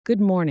Good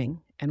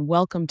morning, and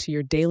welcome to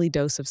your daily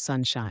dose of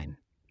sunshine.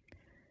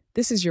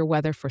 This is your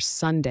weather for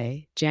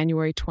Sunday,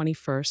 January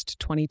 21st,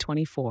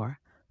 2024,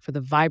 for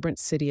the vibrant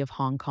city of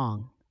Hong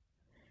Kong.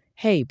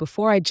 Hey,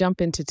 before I jump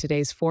into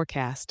today's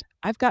forecast,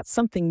 I've got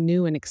something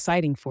new and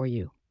exciting for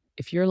you.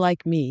 If you're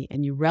like me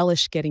and you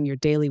relish getting your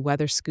daily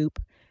weather scoop,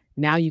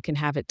 now you can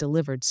have it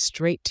delivered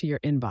straight to your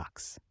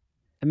inbox.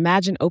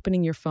 Imagine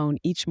opening your phone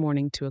each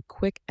morning to a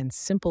quick and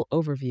simple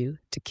overview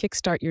to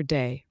kickstart your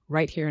day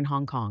right here in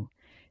Hong Kong.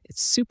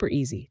 It's super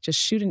easy. Just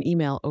shoot an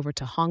email over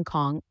to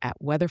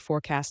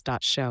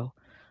hongkong@weatherforecast.show.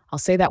 I'll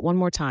say that one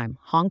more time,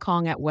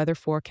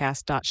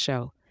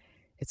 hongkong@weatherforecast.show.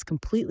 It's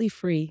completely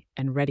free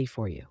and ready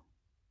for you.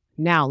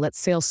 Now let's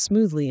sail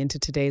smoothly into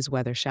today's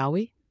weather, shall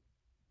we?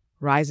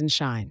 Rise and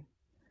shine.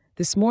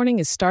 This morning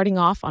is starting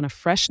off on a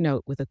fresh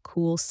note with a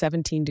cool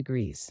 17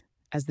 degrees.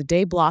 As the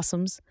day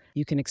blossoms,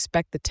 you can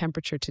expect the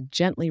temperature to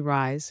gently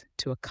rise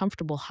to a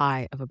comfortable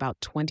high of about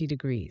 20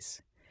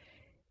 degrees.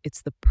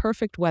 It's the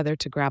perfect weather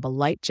to grab a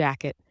light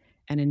jacket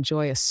and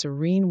enjoy a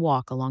serene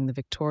walk along the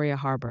Victoria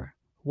Harbor,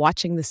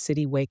 watching the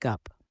city wake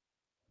up.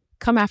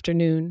 Come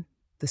afternoon,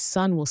 the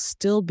sun will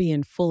still be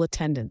in full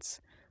attendance,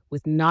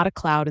 with not a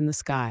cloud in the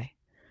sky.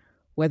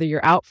 Whether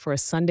you're out for a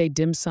Sunday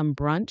dim sum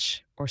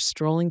brunch or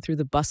strolling through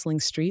the bustling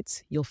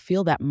streets, you'll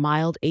feel that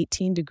mild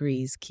 18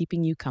 degrees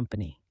keeping you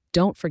company.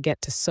 Don't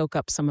forget to soak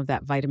up some of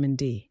that vitamin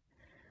D.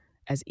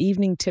 As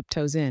evening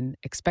tiptoes in,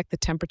 expect the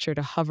temperature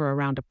to hover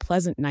around a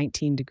pleasant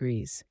 19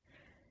 degrees.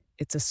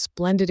 It's a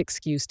splendid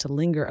excuse to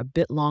linger a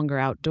bit longer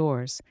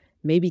outdoors,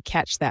 maybe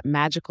catch that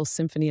magical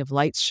Symphony of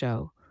Lights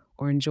show,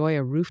 or enjoy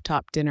a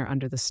rooftop dinner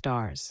under the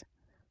stars.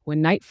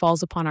 When night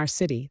falls upon our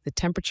city, the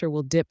temperature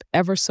will dip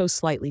ever so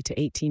slightly to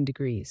 18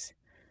 degrees.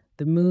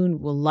 The moon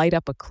will light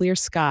up a clear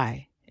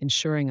sky,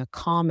 ensuring a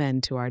calm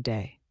end to our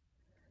day.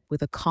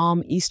 With a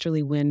calm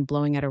easterly wind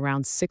blowing at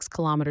around 6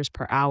 kilometers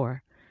per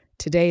hour,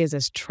 today is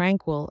as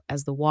tranquil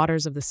as the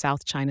waters of the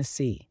South China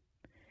Sea.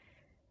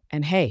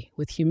 And hey,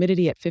 with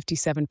humidity at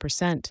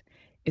 57%,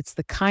 it's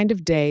the kind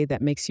of day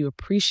that makes you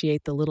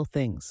appreciate the little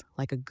things,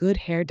 like a good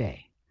hair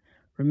day.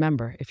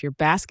 Remember, if you're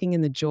basking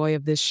in the joy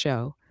of this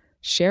show,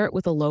 share it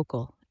with a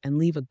local and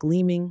leave a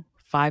gleaming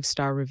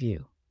 5-star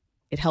review.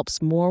 It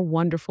helps more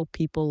wonderful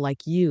people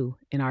like you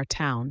in our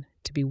town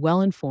to be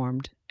well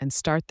informed and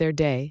start their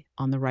day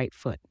on the right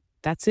foot.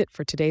 That's it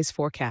for today's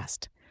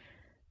forecast.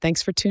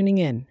 Thanks for tuning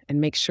in,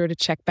 and make sure to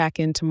check back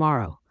in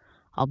tomorrow.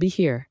 I'll be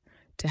here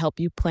to help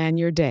you plan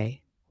your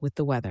day with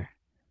the weather.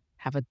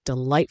 Have a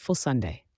delightful Sunday.